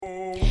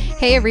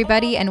Hey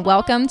everybody, and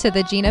welcome to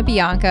the Gina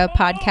Bianca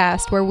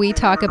podcast, where we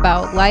talk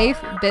about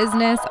life,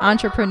 business,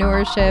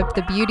 entrepreneurship,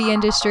 the beauty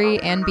industry,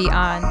 and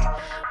beyond.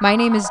 My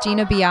name is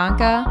Gina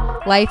Bianca,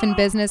 life and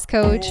business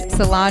coach,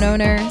 salon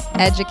owner,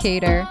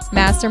 educator,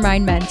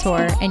 mastermind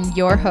mentor, and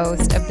your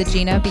host of the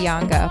Gina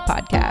Bianca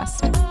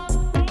podcast.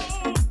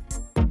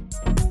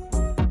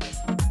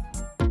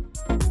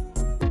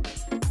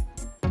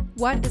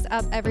 What is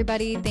up,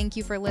 everybody? Thank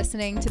you for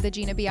listening to the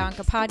Gina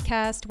Bianca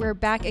podcast. We're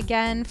back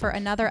again for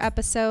another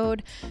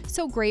episode.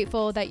 So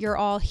grateful that you're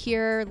all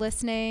here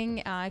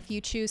listening. If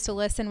you choose to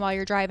listen while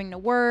you're driving to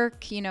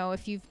work,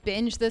 if you've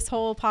binged this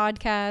whole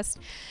podcast,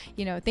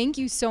 thank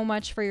you so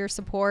much for your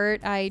support.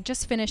 I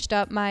just finished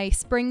up my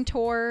spring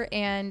tour,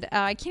 and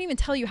I can't even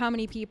tell you how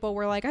many people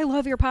were like, I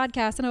love your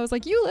podcast. And I was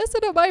like, you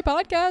listen to my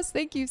podcast?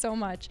 Thank you so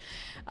much.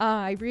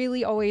 I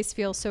really always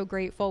feel so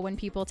grateful when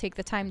people take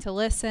the time to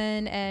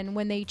listen and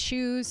when they choose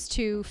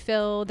to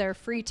fill their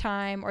free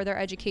time or their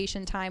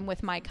education time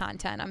with my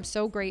content. I'm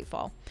so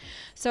grateful.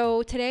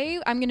 So today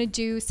I'm going to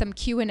do some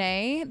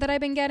Q&A that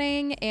I've been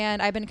getting,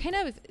 and I've been kind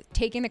of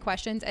taking the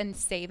questions and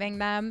saving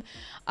them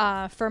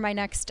for my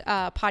next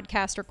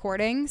podcast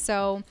recording.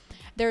 So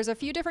there's a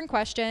few different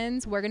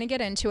questions. We're going to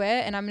get into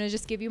it, and I'm going to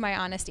just give you my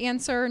honest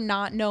answer,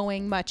 not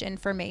knowing much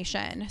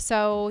information.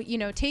 So,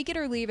 take it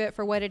or leave it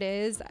for what it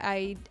is.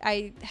 I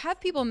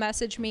have people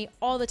message me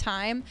all the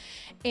time,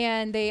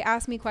 and they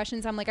ask me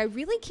questions. I'm like, I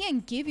really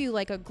can't give you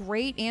like a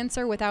great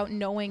answer without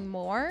knowing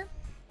more.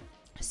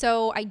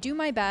 So I do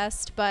my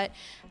best, but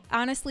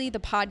honestly, the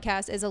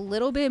podcast is a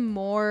little bit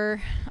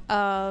more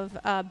of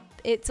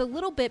it's a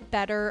little bit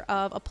better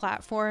of a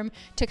platform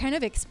to kind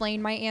of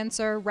explain my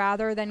answer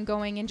rather than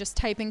going and just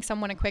typing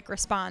someone a quick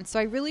response. So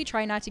I really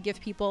try not to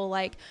give people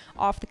like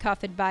off the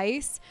cuff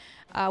advice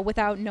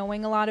without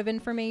knowing a lot of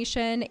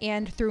information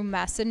and through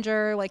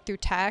Messenger, like through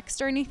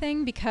text or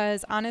anything,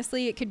 because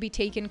honestly, it could be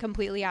taken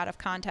completely out of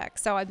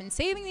context. So I've been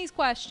saving these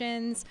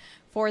questions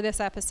for this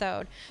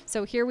episode.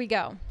 So here we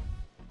go.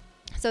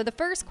 So the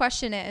first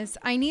question is,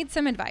 I need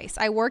some advice.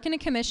 I work in a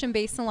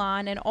commission-based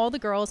salon and all the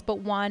girls but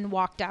one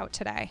walked out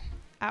today.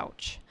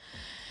 Ouch.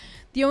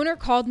 The owner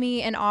called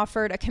me and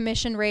offered a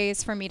commission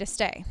raise for me to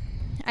stay.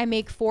 I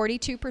make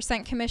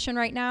 42% commission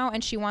right now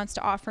and she wants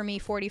to offer me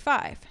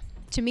 45%.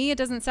 To me, it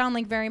doesn't sound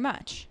like very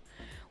much.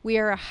 We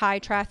are a high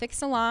traffic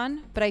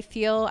salon, but I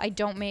feel I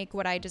don't make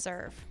what I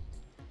deserve.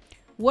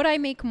 Would I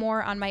make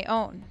more on my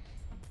own?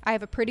 I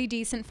have a pretty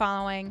decent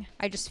following.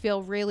 I just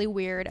feel really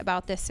weird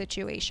about this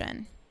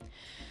situation.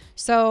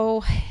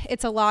 So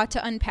it's a lot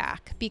to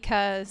unpack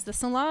because the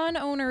salon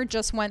owner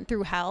just went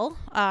through hell.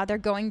 They're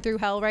going through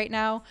hell right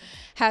now.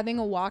 Having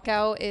a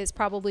walkout is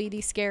probably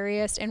the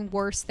scariest and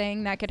worst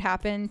thing that could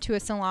happen to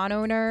a salon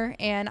owner.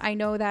 And I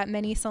know that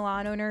many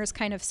salon owners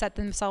kind of set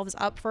themselves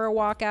up for a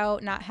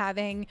walkout, not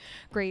having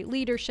great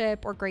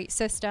leadership or great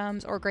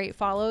systems or great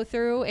follow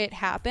through. It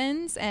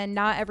happens, and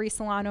not every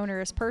salon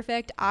owner is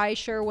perfect. I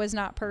sure was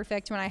not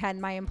perfect when I had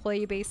my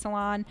employee-based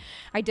salon.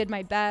 I did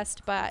my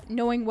best, but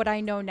knowing what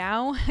I know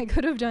now, I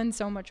could have done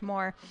so much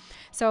more.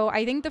 So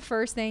I think the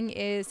first thing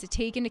is to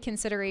take into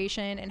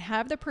consideration and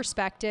have the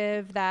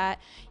perspective that,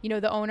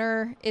 the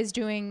owner is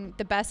doing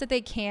the best that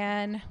they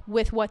can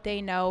with what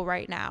they know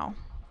right now,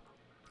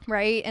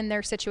 right? In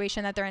their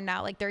situation that they're in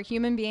now. Like, they're a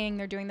human being,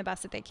 they're doing the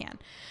best that they can.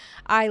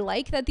 I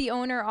like that the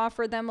owner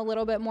offered them a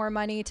little bit more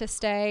money to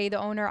stay. The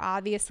owner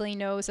obviously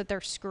knows that they're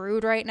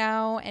screwed right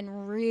now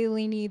and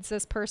really needs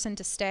this person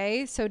to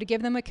stay. So to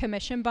give them a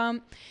commission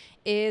bump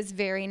is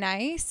very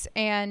nice.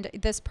 And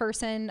this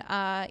person,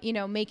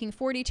 making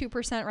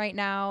 42% right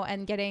now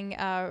and getting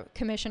a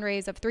commission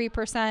raise of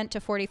 3% to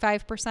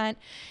 45%,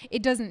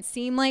 it doesn't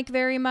seem like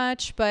very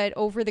much, but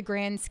over the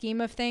grand scheme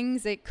of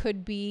things, it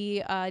could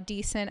be a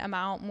decent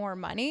amount more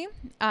money.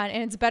 And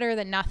it's better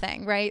than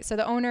nothing, right? So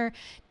the owner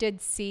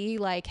did see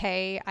like,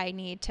 hey, I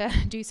need to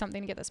do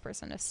something to get this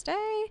person to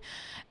stay.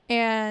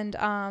 And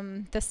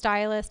the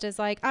stylist is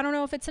like, I don't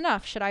know if it's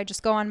enough. Should I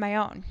just go on my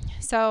own?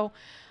 So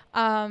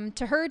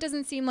to her, it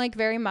doesn't seem like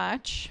very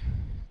much,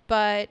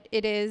 but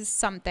it is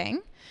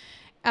something.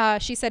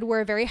 She said, we're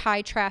a very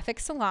high traffic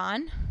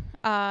salon,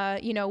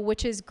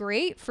 which is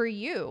great for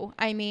you.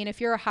 I mean,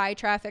 if you're a high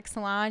traffic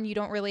salon, you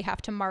don't really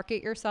have to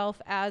market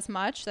yourself as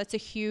much. That's a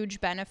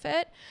huge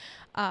benefit.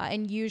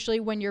 And usually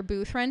when you're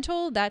booth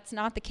rental, that's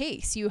not the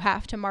case. You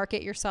have to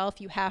market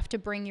yourself. You have to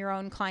bring your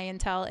own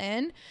clientele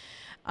in.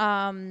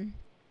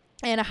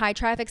 And a high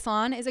traffic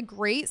salon is a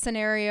great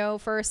scenario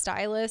for a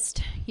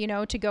stylist,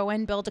 to go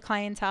and build a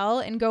clientele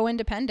and go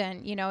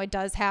independent. It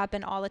does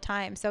happen all the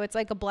time. So it's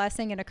like a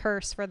blessing and a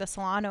curse for the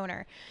salon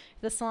owner.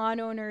 The salon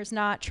owner is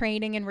not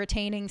training and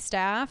retaining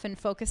staff and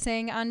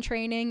focusing on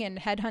training and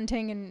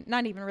headhunting, and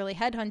not even really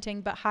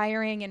headhunting, but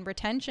hiring and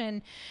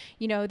retention.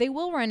 They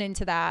will run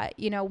into that.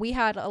 We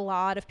had a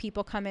lot of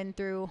people come in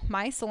through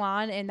my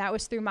salon, and that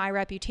was through my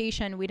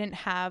reputation. We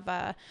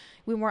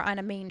weren't on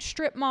a main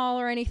strip mall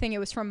or anything. It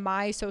was from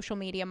my social social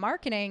media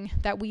marketing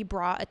that we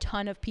brought a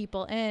ton of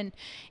people in.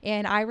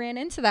 And I ran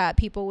into that.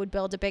 People would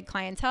build a big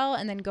clientele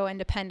and then go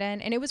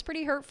independent. And it was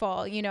pretty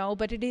hurtful,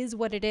 but it is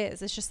what it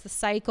is. It's just the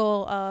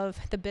cycle of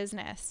the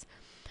business.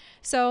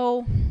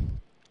 So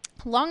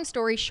long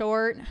story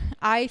short,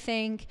 I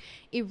think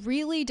it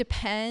really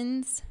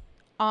depends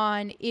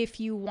on if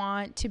you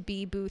want to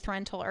be booth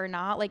rental or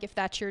not. Like if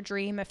that's your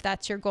dream, if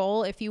that's your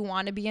goal, if you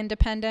want to be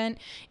independent,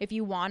 if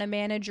you want to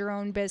manage your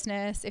own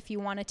business, if you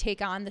want to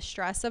take on the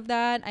stress of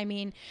that. I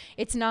mean,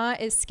 it's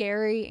not as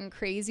scary and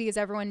crazy as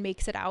everyone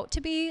makes it out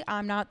to be.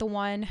 I'm not the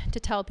one to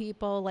tell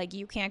people like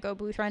you can't go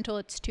booth rental,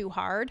 it's too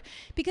hard,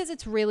 because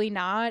it's really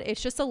not.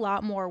 It's just a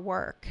lot more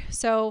work.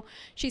 So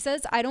she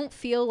says, I don't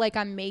feel like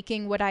I'm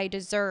making what I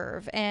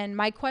deserve. And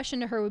my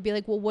question to her would be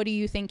like, well, what do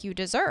you think you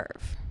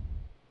deserve?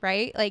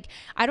 Right? Like,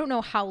 I don't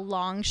know how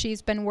long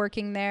she's been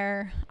working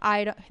there.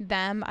 He,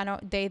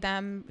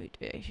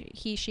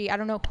 she, I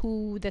don't know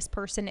who this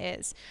person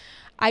is.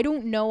 I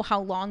don't know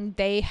how long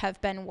they have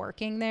been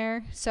working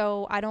there.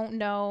 So I don't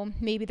know,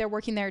 maybe they're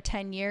working there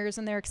 10 years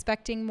and they're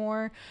expecting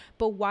more,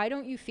 but why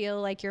don't you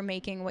feel like you're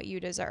making what you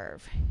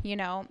deserve?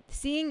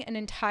 Seeing an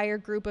entire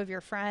group of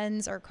your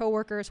friends or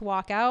coworkers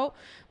walk out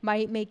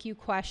might make you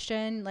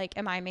question, like,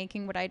 am I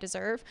making what I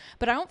deserve?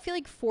 But I don't feel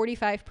like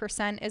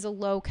 45% is a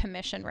low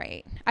commission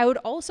rate. I would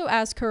also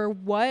ask her,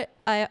 what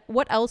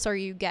else are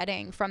you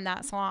getting from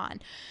that salon?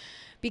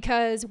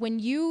 Because when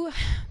you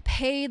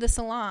pay the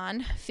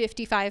salon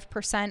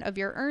 55% of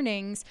your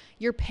earnings,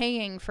 you're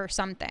paying for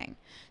something.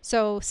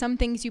 So some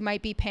things you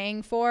might be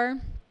paying for: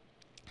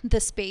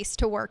 the space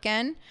to work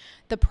in,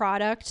 the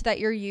product that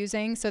you're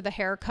using, so the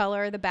hair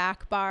color, the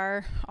back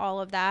bar, all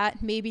of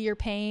that. Maybe you're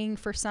paying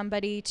for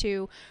somebody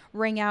to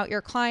ring out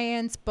your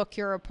clients, book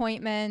your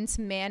appointments,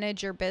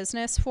 manage your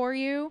business for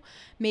you.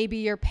 Maybe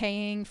you're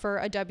paying for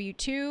a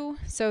W-2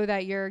 so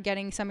that you're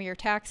getting some of your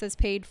taxes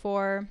paid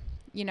for.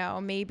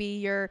 Maybe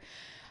you're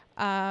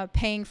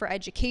paying for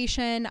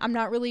education. I'm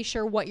not really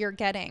sure what you're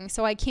getting.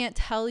 So I can't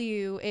tell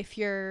you if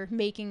you're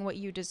making what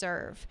you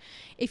deserve.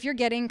 If you're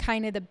getting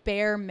kind of the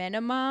bare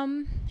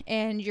minimum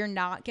and you're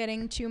not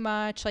getting too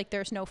much, like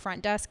there's no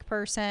front desk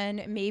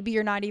person, maybe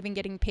you're not even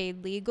getting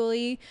paid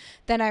legally,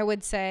 then I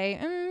would say,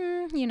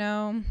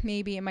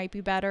 maybe it might be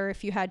better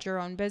if you had your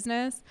own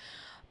business,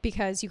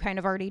 because you kind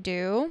of already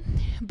do.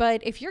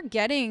 But if you're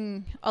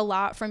getting a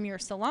lot from your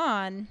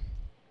salon,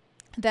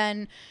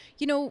 then,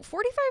 45%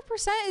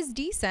 is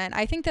decent.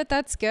 I think that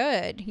that's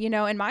good.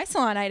 In my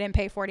salon, I didn't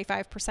pay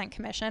 45%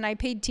 commission. I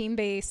paid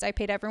team-based. I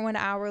paid everyone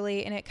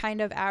hourly, and it kind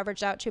of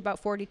averaged out to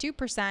about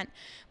 42%.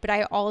 But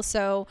I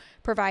also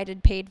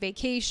provided paid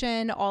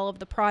vacation, all of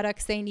the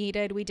products they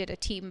needed. We did a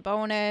team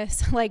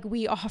bonus. Like,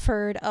 we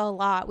offered a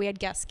lot. We had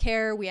guest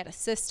care. We had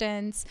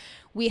assistants.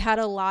 We had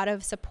a lot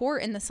of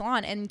support in the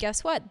salon. And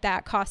guess what?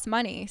 That costs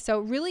money. So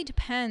it really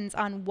depends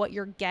on what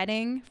you're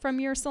getting from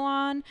your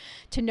salon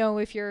to know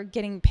if you're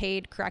getting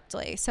paid correctly.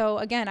 So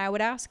again, I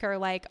would ask her,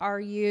 like, what are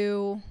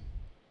you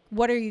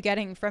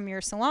getting from your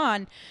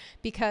salon?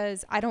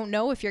 Because I don't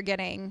know if you're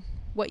getting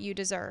what you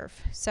deserve.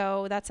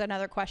 So that's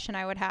another question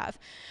I would have.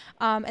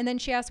 And then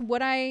she asked,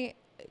 would I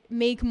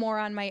make more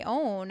on my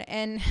own?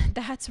 And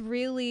that's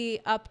really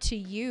up to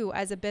you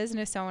as a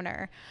business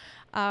owner.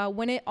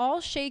 When it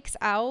all shakes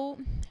out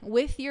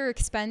with your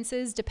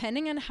expenses,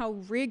 depending on how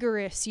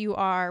rigorous you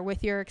are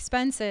with your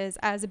expenses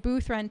as a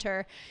booth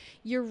renter,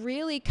 you're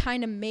really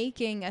kind of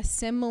making a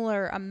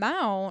similar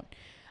amount,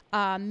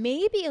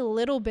 maybe a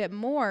little bit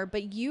more,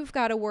 but you've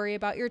got to worry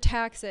about your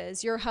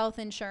taxes, your health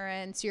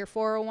insurance, your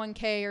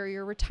 401k or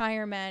your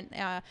retirement,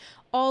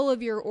 all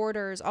of your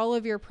orders, all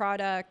of your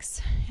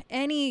products,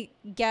 any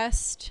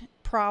guest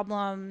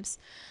problems,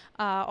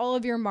 all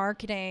of your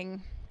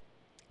marketing,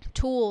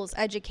 tools,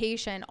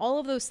 education, all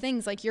of those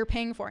things, like, you're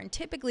paying for. And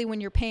typically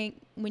when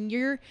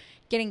you're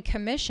getting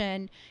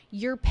commission,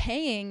 you're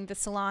paying the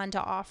salon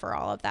to offer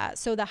all of that.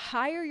 So the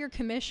higher your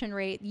commission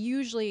rate,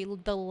 usually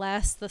the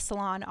less the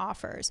salon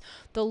offers.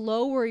 The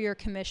lower your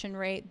commission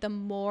rate, the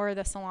more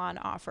the salon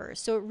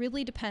offers. So it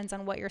really depends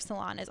on what your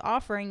salon is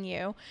offering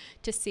you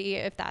to see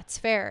if that's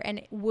fair.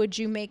 And would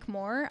you make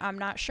more? I'm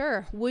not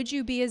sure. Would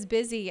you be as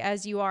busy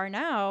as you are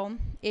now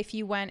if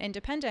you went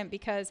independent?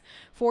 Because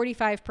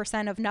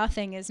 45% of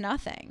nothing is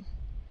nothing.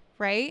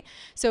 Right?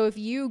 So if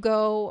you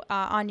go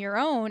on your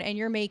own and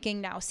you're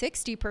making now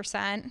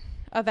 60%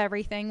 of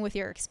everything with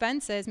your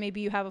expenses,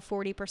 maybe you have a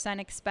 40%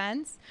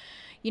 expense,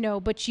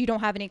 but you don't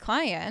have any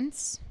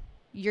clients,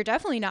 you're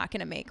definitely not going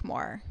to make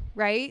more.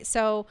 Right?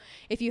 So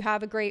if you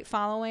have a great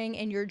following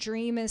and your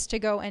dream is to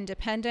go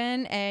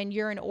independent and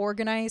you're an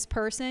organized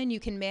person, you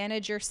can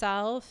manage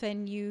yourself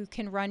and you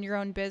can run your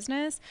own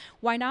business,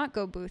 why not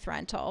go booth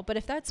rental? But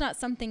if that's not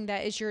something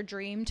that is your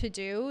dream to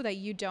do, that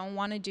you don't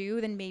want to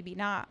do, then maybe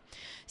not.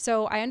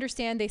 So I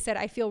understand they said,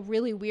 I feel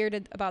really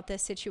weird about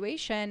this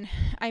situation.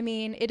 I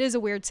mean, it is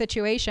a weird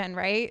situation,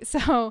 right?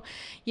 So,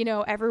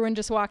 everyone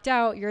just walked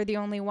out. You're the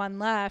only one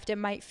left. It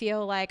might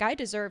feel like I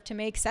deserve to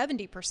make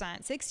 70%,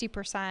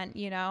 60%,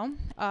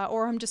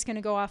 or I'm just going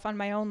to go off on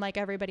my own like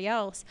everybody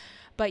else.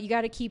 But you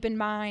got to keep in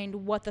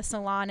mind what the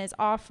salon is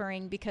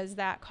offering, because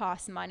that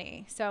costs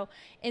money. So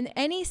in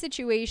any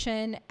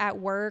situation at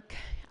work,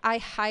 I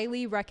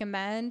highly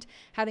recommend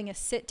having a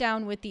sit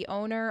down with the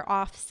owner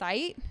off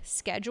site,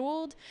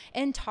 scheduled,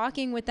 and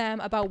talking with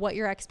them about what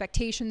your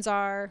expectations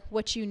are,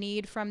 what you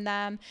need from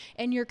them,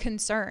 and your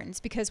concerns.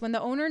 Because when the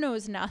owner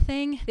knows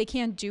nothing, they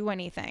can't do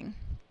anything.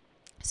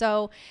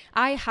 So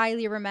I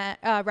highly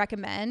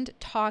recommend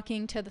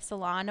talking to the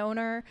salon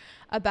owner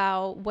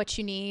about what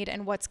you need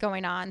and what's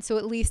going on, so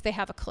at least they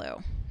have a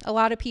clue. A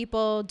lot of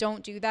people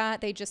don't do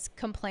that. They just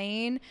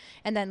complain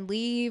and then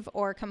leave,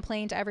 or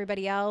complain to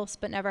everybody else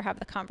but never have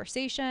the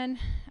conversation.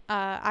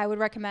 I would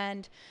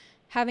recommend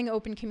having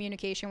open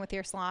communication with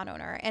your salon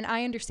owner. And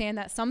I understand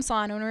that some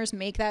salon owners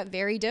make that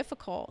very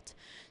difficult.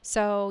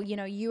 So,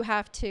 you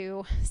have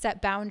to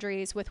set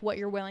boundaries with what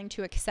you're willing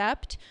to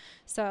accept.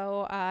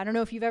 So I don't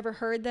know if you've ever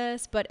heard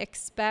this, but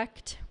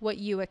expect what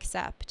you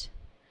accept,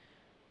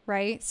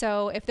 right?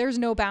 So if there's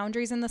no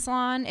boundaries in the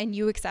salon and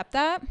you accept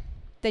that,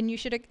 then you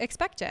should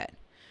expect it,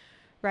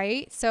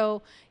 right?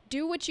 So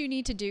do what you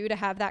need to do to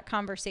have that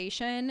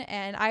conversation.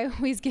 And I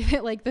always give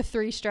it like the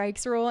 3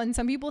 strikes rule. And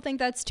some people think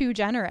that's too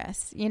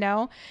generous,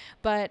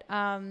 but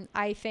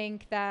I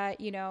think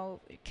that,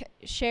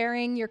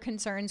 sharing your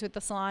concerns with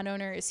the salon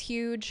owner is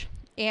huge.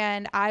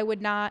 And I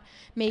would not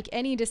make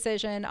any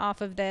decision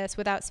off of this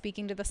without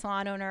speaking to the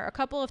salon owner a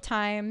couple of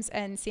times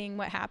and seeing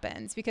what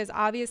happens. Because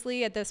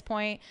obviously at this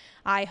point,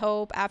 I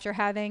hope after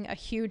having a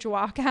huge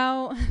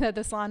walkout that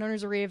the salon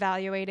owners are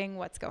reevaluating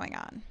what's going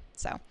on.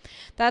 So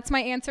that's my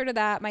answer to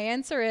that. My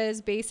answer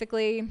is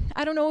basically,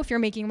 I don't know if you're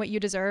making what you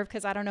deserve,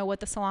 because I don't know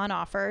what the salon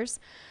offers.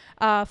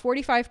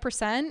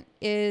 45%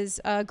 is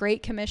a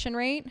great commission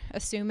rate,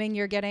 assuming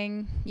you're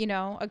getting,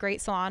 a great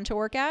salon to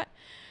work at.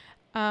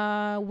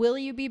 Will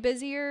you be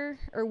busier,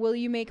 or will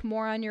you make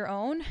more on your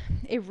own?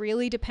 It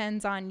really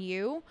depends on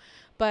you.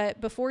 But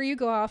before you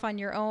go off on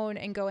your own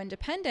and go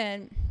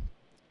independent,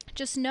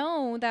 just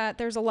know that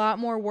there's a lot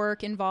more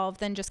work involved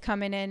than just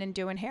coming in and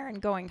doing hair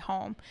and going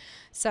home.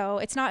 So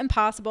it's not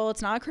impossible.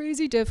 It's not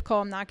crazy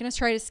difficult. I'm not going to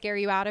try to scare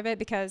you out of it,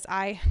 because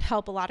I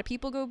help a lot of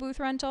people go booth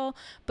rental,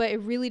 but it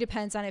really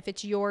depends on if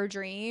it's your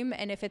dream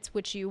and if it's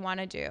what you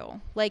want to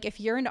do. Like if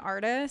you're an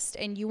artist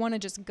and you want to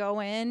just go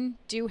in,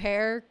 do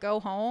hair, go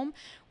home,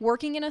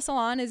 working in a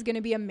salon is going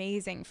to be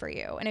amazing for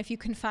you. And if you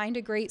can find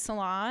a great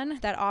salon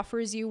that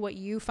offers you what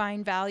you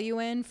find value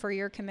in for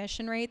your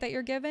commission rate that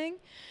you're giving,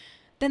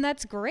 then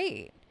that's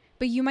great.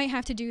 But you might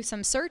have to do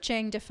some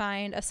searching to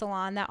find a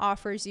salon that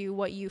offers you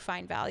what you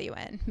find value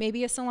in.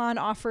 Maybe a salon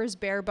offers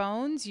bare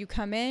bones. You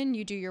come in,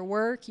 you do your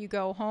work, you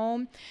go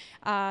home.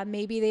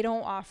 Maybe they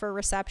don't offer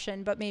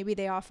reception, but maybe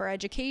they offer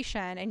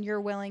education, and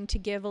you're willing to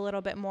give a little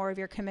bit more of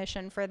your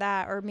commission for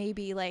that. Or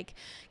maybe like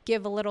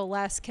give a little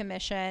less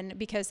commission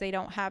because they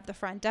don't have the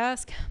front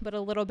desk, but a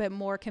little bit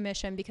more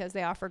commission because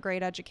they offer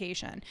great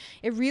education.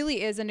 It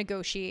really is a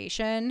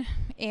negotiation.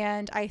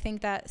 And I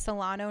think that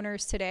salon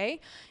owners today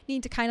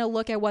need to kind of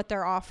look at what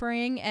they're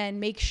offering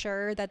and make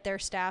sure that their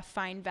staff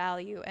find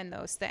value in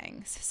those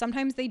things.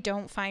 Sometimes they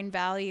don't find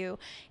value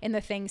in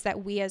the things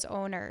that we as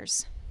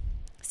owners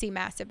see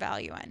massive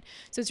value in.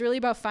 So it's really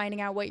about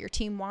finding out what your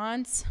team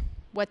wants,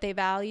 what they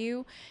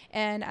value,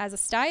 and as a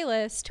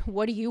stylist,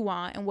 what do you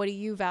want and what do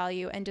you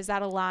value, and does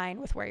that align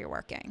with where you're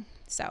working?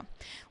 So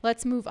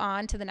let's move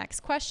on to the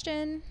next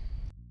question.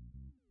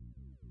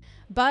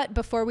 But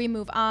before we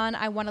move on,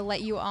 I want to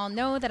let you all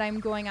know that I'm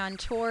going on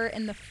tour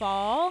in the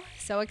fall.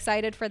 So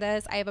excited for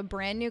this. I have a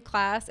brand new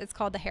class. It's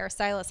called the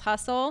Hairstylist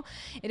Hustle.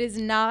 It is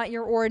not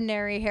your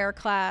ordinary hair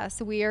class.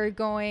 We are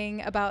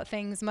going about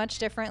things much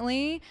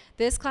differently.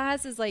 This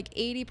class is like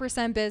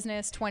 80%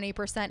 business,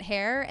 20%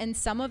 hair, and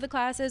some of the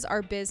classes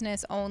are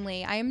business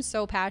only. I am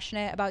so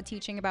passionate about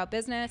teaching about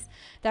business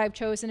that I've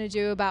chosen to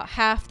do about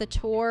half the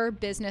tour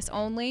business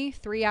only,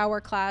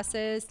 3-hour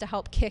classes to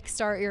help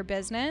kickstart your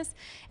business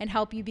and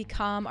help you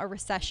become a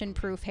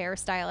recession-proof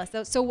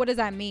hairstylist. So what does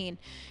that mean?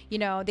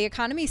 The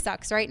economy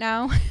sucks right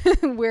now.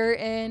 We're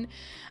in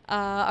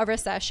a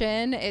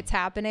recession. It's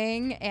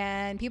happening,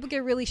 and people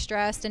get really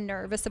stressed and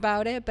nervous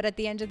about it. But at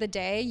the end of the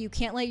day, you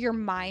can't let your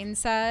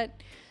mindset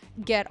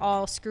get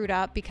all screwed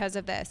up because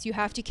of this. You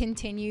have to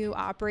continue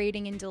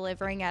operating and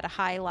delivering at a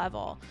high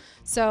level.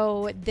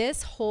 So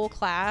this whole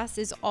class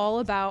is all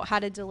about how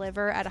to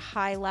deliver at a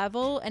high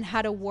level and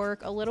how to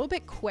work a little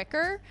bit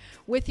quicker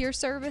with your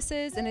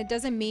services. And it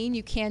doesn't mean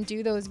you can't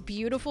do those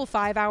beautiful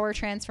 5-hour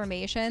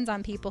transformations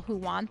on people who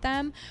want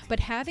them,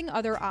 but having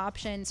other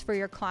options for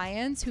your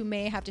clients who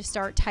may have to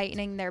start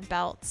tightening their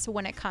belts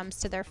when it comes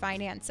to their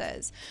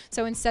finances.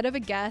 So instead of a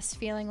guest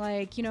feeling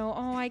like,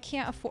 I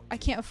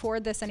can't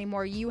afford this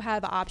anymore, you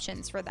have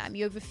options for them.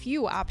 You have a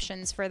few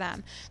options for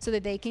them so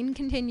that they can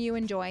continue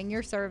enjoying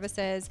your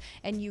services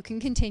and you can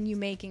continue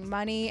making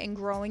money and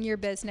growing your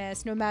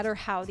business no matter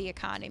how the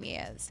economy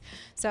is.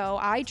 So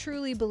I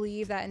truly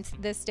believe that in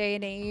this day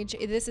and age,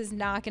 this is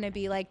not going to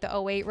be like the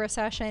 08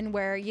 recession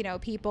where, you know,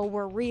 people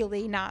were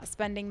really not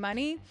spending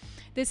money.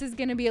 This is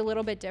going to be a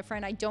little bit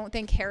different. I don't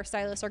think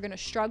hairstylists are going to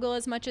struggle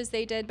as much as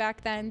they did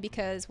back then,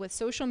 because with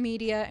social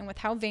media and with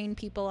how vain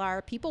people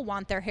are, people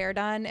want their hair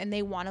done and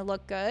they want to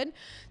look good.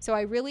 So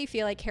I really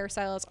feel like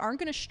hairstylists aren't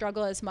going to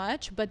struggle as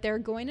much, but they're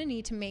going to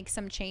need to make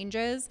some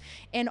changes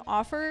and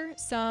offer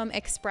some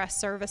express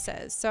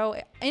services.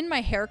 So in my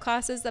hair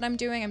classes that I'm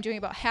doing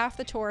about half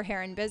the tour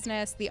hair and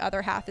business. The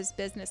other half is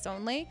business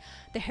only.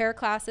 The hair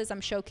classes, I'm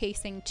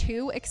showcasing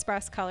 2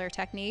 express color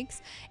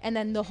techniques and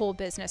then the whole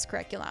business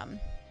curriculum.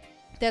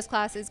 This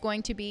class is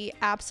going to be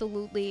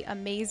absolutely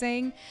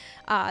amazing.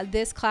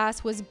 This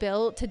class was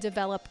built to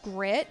develop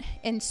grit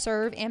and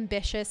serve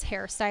ambitious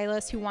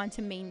hairstylists who want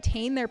to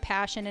maintain their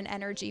passion and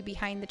energy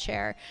behind the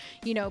chair.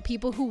 You know,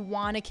 people who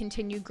want to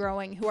continue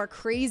growing, who are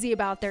crazy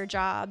about their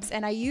jobs.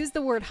 And I use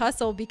the word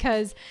hustle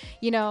because,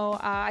 you know,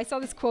 I saw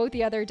this quote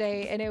the other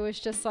day and it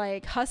was just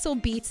like, hustle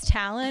beats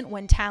talent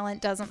when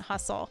talent doesn't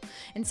hustle.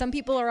 And some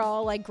people are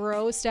all like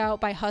grossed out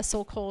by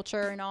hustle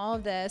culture and all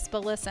of this.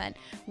 But listen,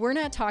 we're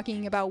not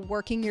talking about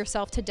working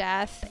yourself to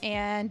death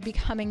and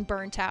becoming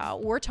burnt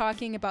out. We're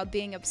talking about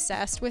being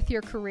obsessed with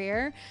your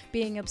career,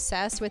 being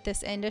obsessed with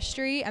this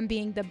industry, and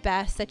being the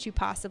best that you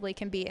possibly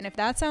can be. And if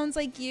that sounds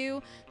like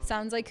you,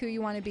 sounds like who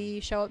you want to be,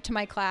 show up to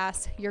my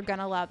class. You're going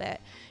to love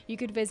it. You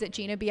could visit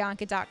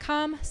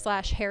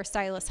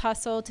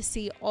ginabianca.com/hairstylisthustle to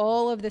see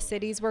all of the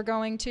cities we're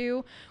going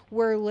to.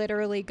 We're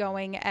literally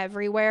going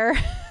everywhere.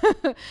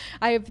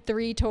 I have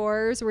 3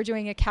 tours. We're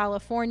doing a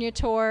California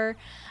tour.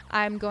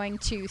 I'm going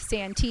to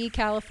Santee,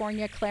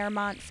 California,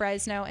 Claremont,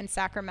 Fresno, and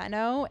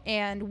Sacramento,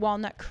 and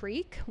Walnut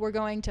Creek. We're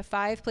going to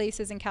 5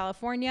 places in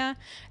California.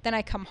 Then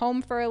I come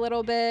home for a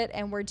little bit,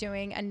 and we're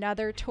doing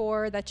another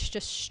tour that's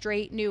just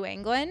straight New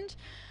England.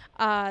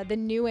 The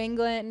New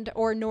England,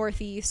 or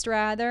Northeast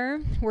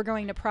rather. We're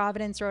going to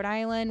Providence, Rhode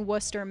Island,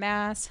 Worcester,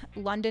 Mass,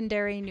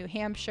 Londonderry, New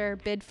Hampshire,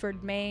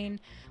 Bedford,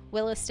 Maine,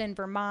 Williston,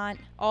 Vermont,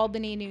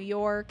 Albany, New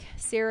York,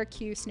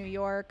 Syracuse, New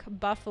York,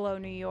 Buffalo,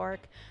 New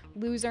York,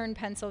 Luzerne,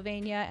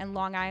 Pennsylvania, and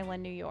Long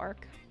Island, New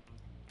York.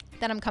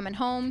 Then I'm coming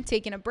home,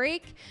 taking a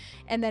break,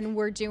 and then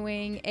we're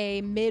doing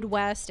a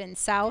Midwest and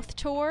South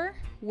tour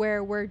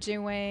where we're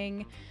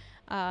doing,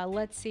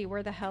 let's see,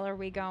 where the hell are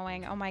we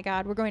going? Oh my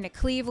God, we're going to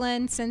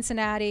Cleveland,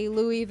 Cincinnati,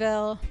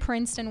 Louisville,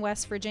 Princeton,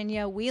 West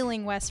Virginia,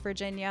 Wheeling, West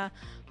Virginia,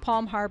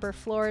 Palm Harbor,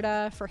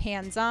 Florida for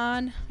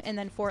hands-on, and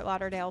then Fort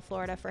Lauderdale,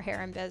 Florida for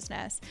hair and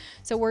business.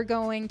 So we're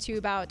going to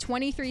about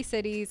 23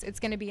 cities. It's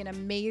going to be an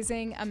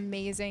amazing,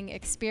 amazing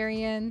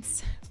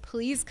experience.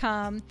 Please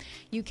come.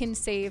 You can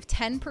save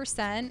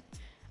 10%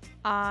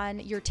 on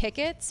your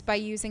tickets by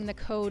using the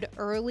code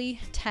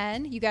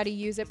EARLY10. You got to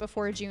use it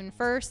before June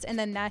 1st, and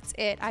then that's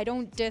it. I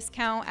don't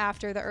discount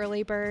after the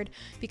early bird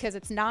because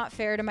it's not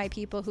fair to my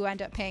people who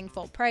end up paying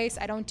full price.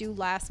 I don't do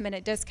last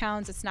minute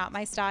discounts. It's not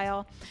my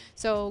style.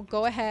 So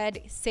go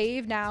ahead,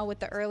 save now with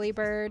the early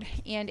bird.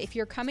 And if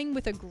you're coming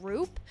with a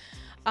group,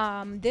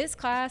 this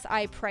class,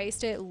 I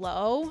priced it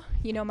low.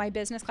 You know, my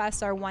business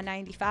classes are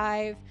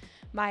 $195.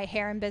 My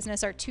hair and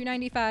business are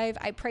 $295.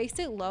 I priced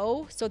it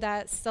low so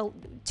that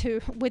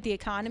with the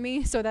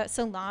economy, so that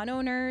salon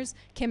owners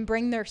can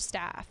bring their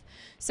staff.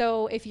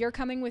 So if you're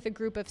coming with a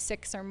group of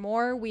 6 or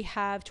more, we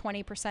have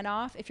 20%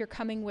 off. If you're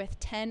coming with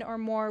 10 or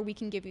more, we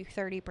can give you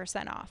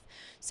 30% off.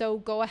 So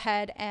go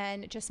ahead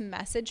and just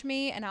message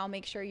me and I'll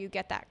make sure you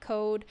get that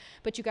code,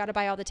 but you got to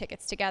buy all the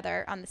tickets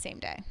together on the same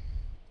day.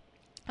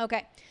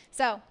 Okay.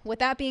 So with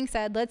that being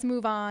said, let's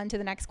move on to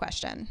the next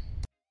question.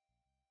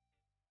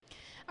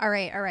 All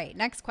right.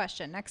 Next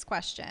question.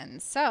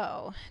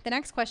 So the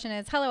next question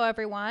is, hello,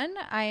 everyone.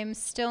 I am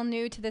still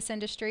new to this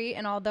industry,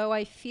 and although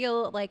I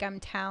feel like I'm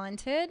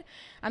talented,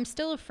 I'm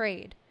still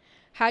afraid.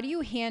 How do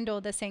you handle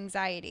this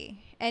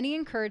anxiety? Any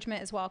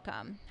encouragement is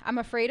welcome. I'm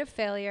afraid of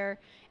failure,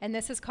 and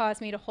this has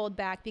caused me to hold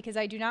back because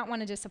I do not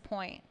want to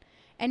disappoint.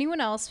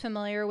 Anyone else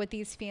familiar with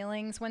these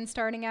feelings when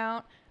starting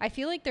out? I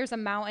feel like there's a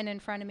mountain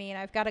in front of me and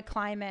I've got to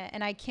climb it,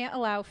 and I can't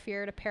allow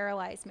fear to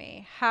paralyze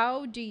me.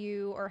 How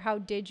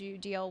did you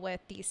deal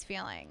with these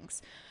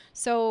feelings?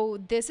 So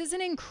this is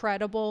an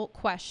incredible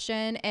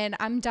question, and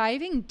I'm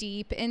diving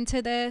deep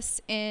into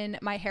this in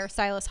my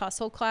Hairstylist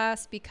Hustle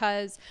class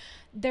because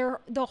the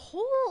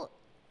whole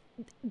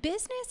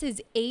business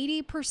is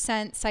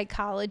 80%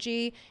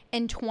 psychology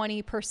and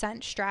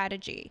 20%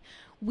 strategy.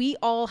 We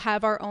all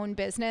have our own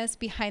business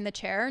behind the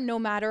chair, no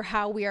matter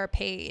how we are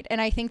paid.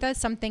 And I think that's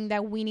something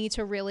that we need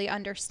to really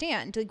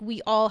understand. Like, we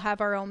all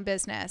have our own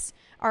business,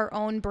 our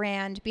own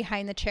brand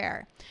behind the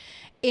chair.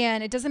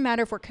 And it doesn't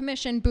matter if we're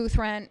commission, booth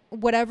rent,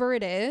 whatever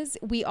it is,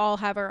 we all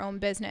have our own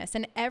business.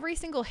 And every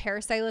single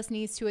hairstylist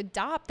needs to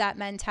adopt that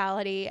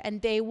mentality,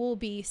 and they will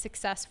be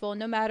successful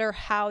no matter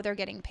how they're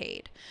getting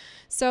paid.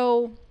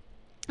 So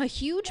a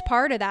huge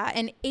part of that,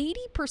 and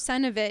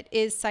 80% of it,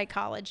 is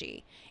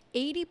psychology.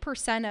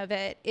 80% of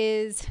it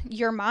is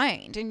your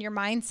mind and your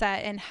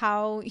mindset and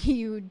how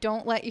you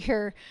don't let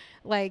your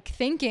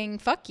thinking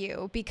fuck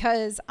you.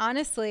 Because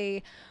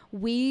honestly,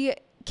 we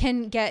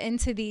can get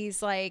into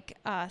these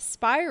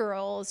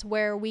spirals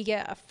where we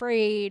get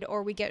afraid,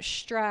 or we get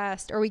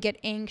stressed, or we get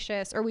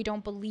anxious, or we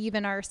don't believe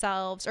in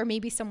ourselves, or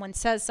maybe someone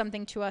says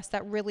something to us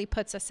that really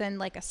puts us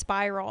in a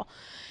spiral.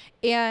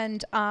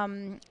 And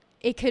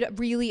it could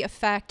really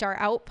affect our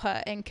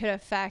output and could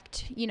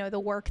affect, the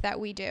work that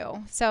we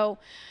do. So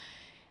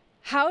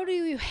how do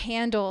you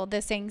handle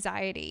this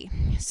anxiety?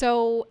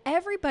 So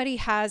everybody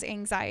has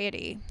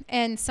anxiety,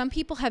 and some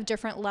people have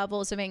different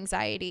levels of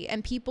anxiety,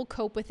 and people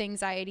cope with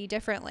anxiety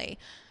differently.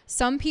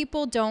 Some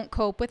people don't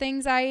cope with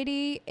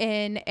anxiety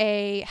in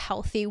a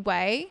healthy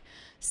way.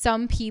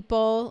 Some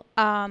people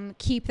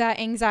keep that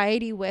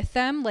anxiety with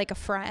them like a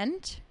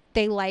friend.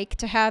 They like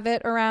to have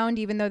it around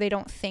even though they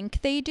don't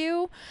think they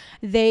do.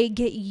 They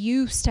get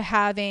used to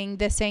having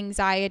this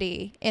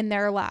anxiety in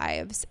their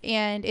lives,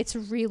 and it's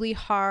really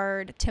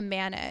hard to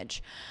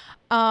manage.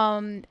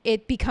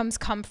 It becomes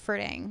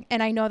comforting.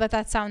 And I know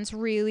that sounds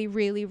really,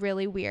 really,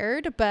 really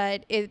weird,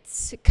 but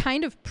it's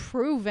kind of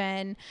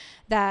proven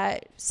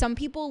that some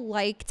people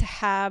like to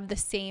have the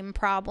same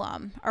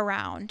problem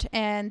around,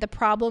 and the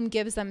problem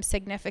gives them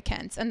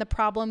significance, and the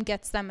problem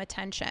gets them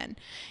attention.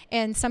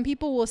 And some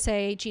people will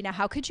say, Gina,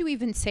 how could you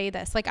even say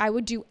this? I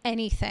would do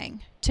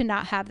anything to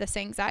not have this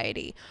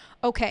anxiety.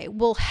 Okay,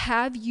 well,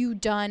 have you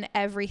done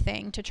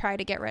everything to try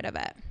to get rid of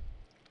it?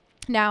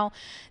 Now,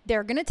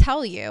 they're going to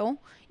tell you,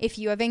 if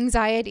you have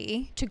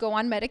anxiety, to go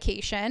on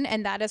medication,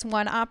 and that is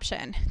one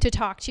option, to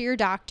talk to your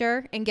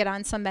doctor and get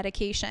on some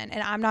medication.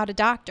 And I'm not a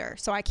doctor,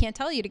 so I can't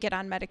tell you to get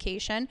on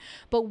medication.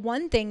 But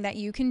one thing that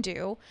you can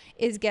do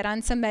is get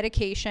on some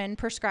medication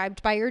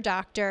prescribed by your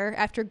doctor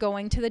after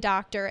going to the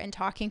doctor and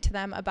talking to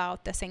them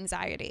about this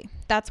anxiety.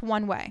 That's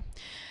one way.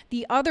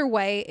 The other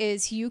way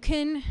is you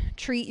can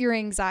treat your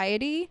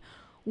anxiety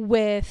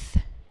with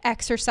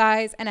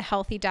exercise and a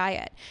healthy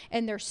diet.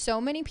 And there's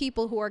so many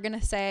people who are going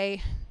to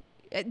say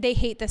they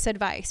hate this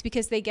advice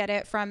because they get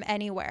it from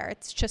anywhere.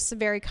 It's just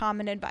very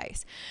common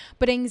advice.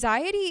 But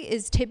anxiety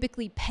is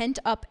typically pent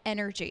up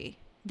energy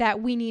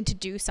that we need to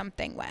do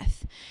something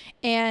with.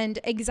 And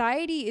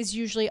anxiety is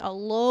usually a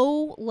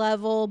low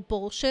level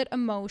bullshit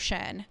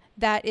emotion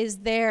that is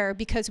there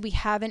because we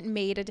haven't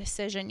made a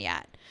decision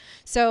yet.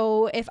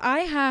 So if I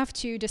have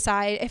to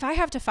decide, if I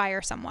have to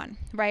fire someone,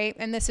 right?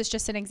 And this is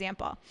just an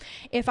example.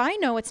 If I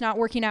know it's not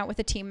working out with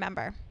a team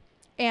member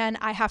and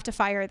I have to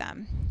fire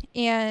them,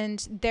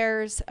 and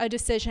there's a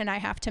decision I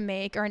have to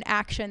make or an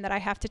action that I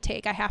have to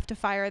take, I have to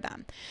fire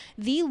them.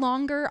 The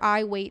longer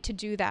I wait to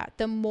do that,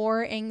 the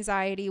more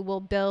anxiety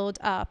will build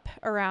up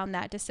around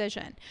that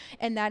decision.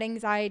 And that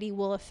anxiety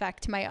will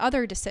affect my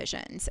other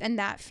decisions. And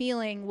that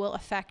feeling will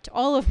affect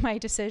all of my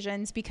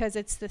decisions because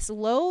it's this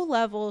low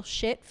level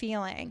shit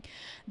feeling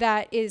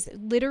that is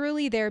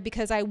literally there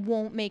because I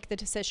won't make the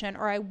decision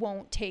or I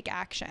won't take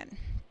action.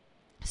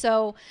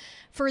 So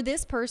for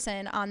this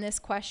person on this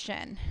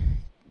question,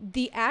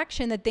 the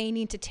action that they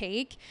need to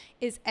take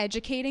is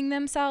educating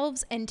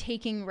themselves and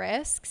taking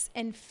risks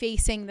and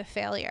facing the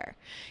failure.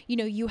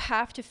 You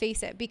have to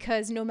face it,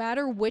 because no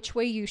matter which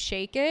way you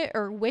shake it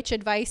or which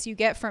advice you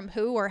get from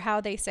who or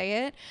how they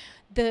say it,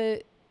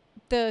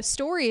 the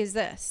story is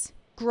this: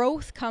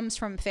 growth comes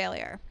from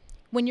failure.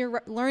 When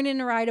you're learning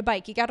to ride a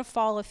bike, you got to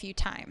fall a few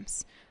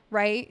times,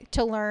 right?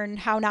 To learn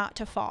how not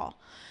to fall.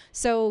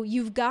 So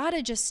you've got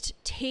to just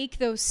take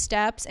those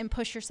steps and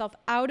push yourself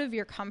out of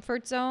your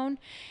comfort zone,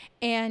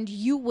 and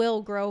you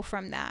will grow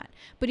from that.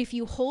 But if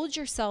you hold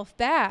yourself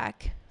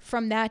back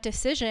from that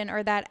decision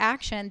or that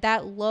action,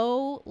 that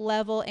low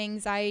level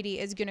anxiety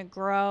is going to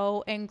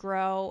grow and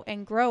grow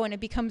and grow, and it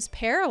becomes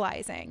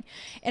paralyzing.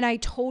 And I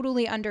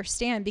totally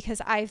understand because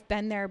I've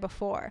been there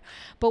before.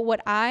 But what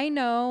I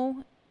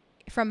know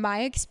from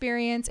my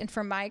experience and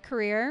from my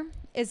career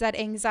is that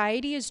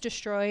anxiety is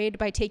destroyed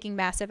by taking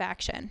massive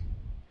action.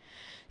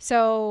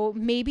 So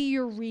maybe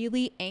you're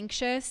really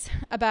anxious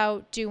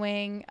about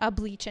doing a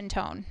bleach and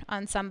tone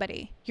on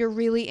somebody. You're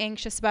really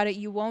anxious about it.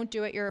 You won't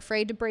do it. You're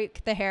afraid to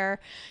break the hair.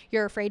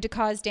 You're afraid to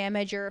cause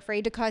damage. You're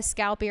afraid to cause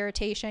scalp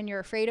irritation.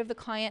 You're afraid of the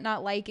client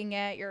not liking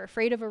it. You're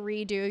afraid of a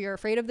redo. You're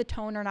afraid of the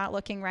toner not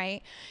looking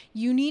right.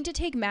 You need to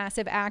take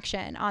massive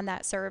action on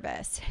that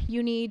service.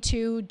 You need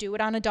to do it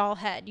on a doll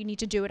head. You need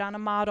to do it on a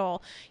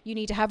model. You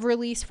need to have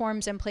release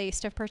forms in place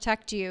to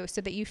protect you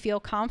so that you feel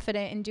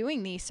confident in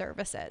doing these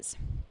services.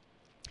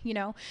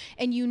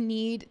 And you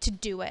need to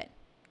do it.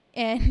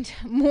 And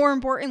more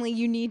importantly,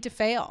 you need to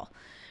fail,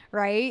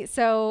 right?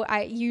 So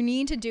you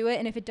need to do it.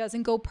 And if it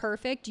doesn't go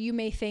perfect, you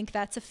may think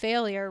that's a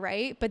failure,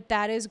 right? But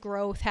that is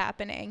growth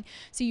happening.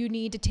 So you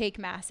need to take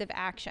massive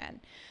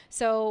action.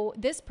 So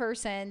this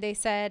person, they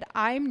said,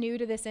 I'm new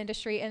to this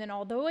industry. And then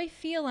although I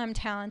feel I'm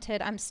talented,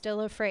 I'm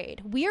still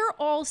afraid. We are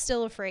all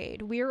still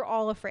afraid. We are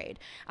all afraid.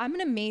 I'm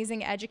an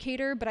amazing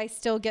educator, but I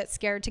still get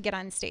scared to get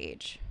on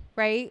stage,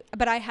 right?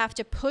 But I have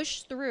to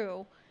push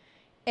through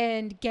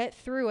and get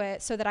through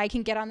it so that I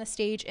can get on the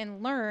stage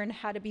and learn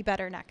how to be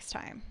better next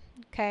time.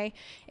 Okay.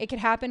 It could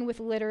happen with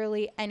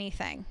literally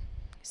anything.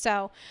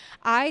 So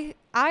I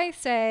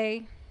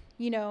say,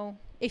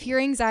 if your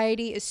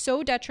anxiety is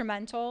so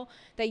detrimental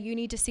that you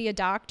need to see a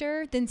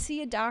doctor, then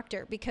see a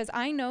doctor, because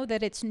I know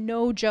that it's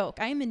no joke.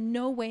 I am in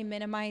no way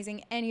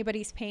minimizing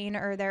anybody's pain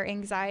or their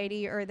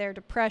anxiety or their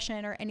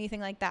depression or anything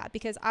like that,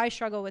 because I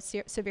struggle with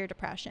severe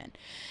depression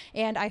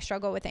and I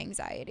struggle with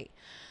anxiety.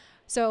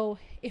 So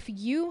if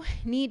you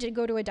need to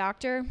go to a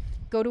doctor,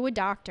 go to a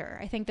doctor.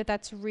 I think that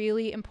that's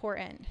really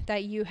important,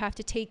 that you have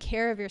to take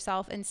care of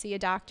yourself and see a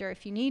doctor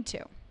if you need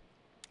to.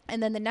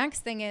 And then the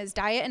next thing is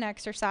diet and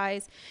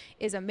exercise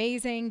is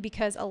amazing,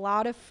 because a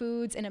lot of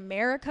foods in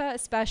America,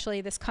 especially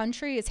this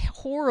country, is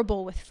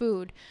horrible with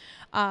food.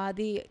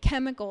 The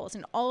chemicals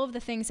and all of the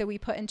things that we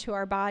put into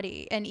our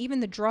body, and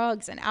even the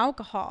drugs and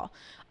alcohol,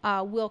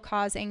 will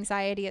cause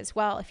anxiety as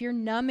well. If you're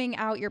numbing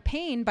out your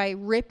pain by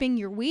ripping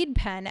your weed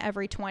pen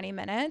every 20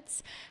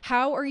 minutes,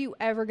 how are you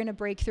ever going to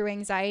break through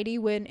anxiety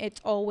when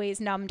it's always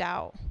numbed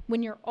out,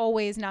 when you're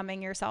always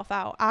numbing yourself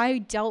out? I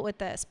dealt with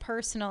this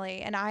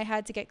personally, and I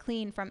had to get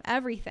clean from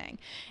everything.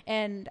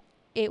 And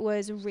it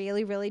was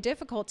really, really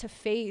difficult to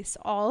face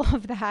all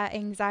of that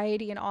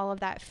anxiety and all of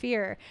that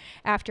fear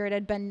after it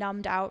had been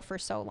numbed out for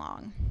so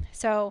long.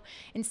 So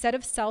instead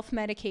of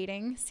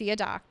self-medicating, see a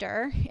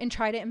doctor and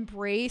try to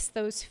embrace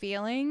those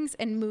feelings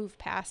and move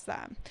past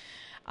them.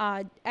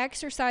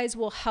 Exercise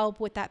will help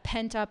with that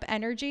pent-up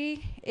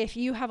energy. If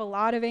you have a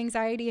lot of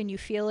anxiety and you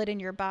feel it in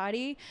your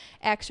body,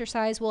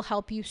 exercise will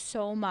help you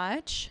so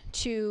much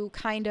to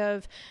kind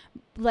of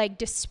like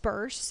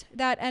disperse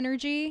that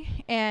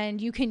energy, and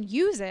you can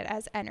use it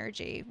as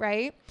energy,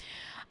 right?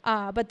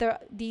 But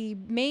the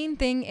main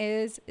thing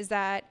is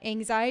that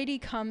anxiety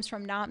comes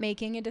from not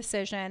making a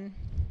decision.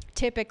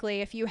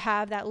 Typically, if you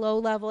have that low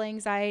level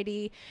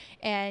anxiety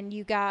and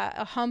you got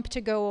a hump to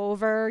go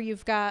over,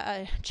 you've got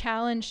a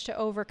challenge to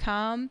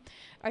overcome,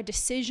 a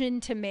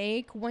decision to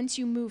make, once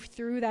you move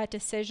through that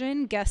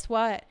decision, guess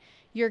what?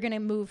 You're going to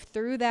move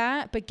through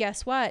that, but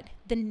guess what?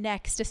 The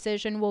next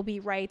decision will be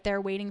right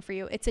there waiting for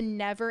you. It's a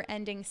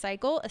never-ending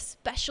cycle,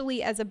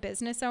 especially as a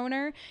business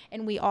owner,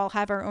 and we all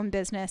have our own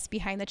business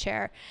behind the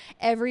chair.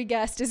 Every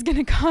guest is going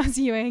to cause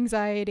you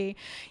anxiety.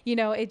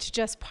 It's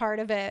just part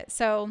of it.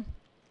 So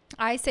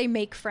I say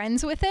make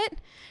friends with it.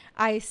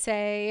 I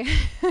say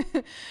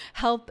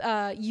help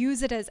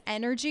use it as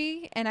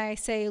energy. And I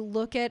say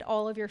look at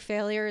all of your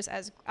failures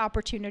as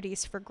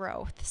opportunities for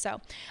growth. So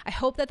I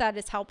hope that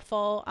is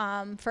helpful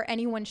for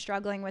anyone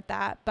struggling with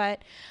that.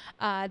 But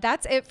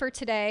that's it for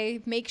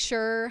today. Make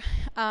sure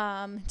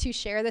to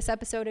share this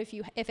episode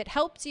if it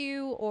helped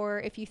you,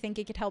 or if you think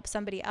it could help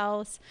somebody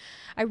else.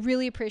 I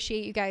really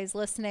appreciate you guys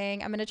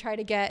listening. I'm going to try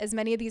to get as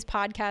many of these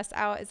podcasts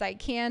out as I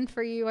can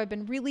for you. I've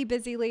been really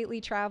busy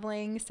lately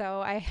traveling,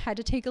 so I had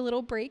to take a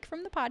little break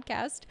from the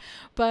podcast,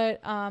 but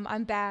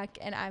I'm back,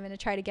 and I'm going to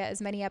try to get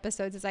as many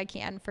episodes as I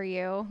can for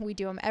you. We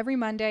do them every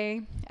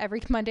Monday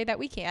that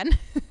we can.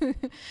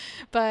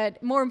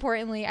 But more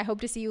importantly, I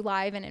hope to see you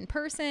live and in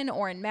person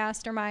or in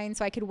Mastermind,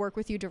 so I could work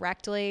with you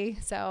directly.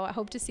 So I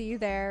hope to see you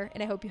there,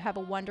 and I hope you have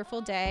a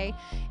wonderful day,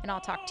 and I'll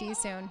talk to you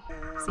soon.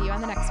 See you on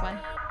the next one.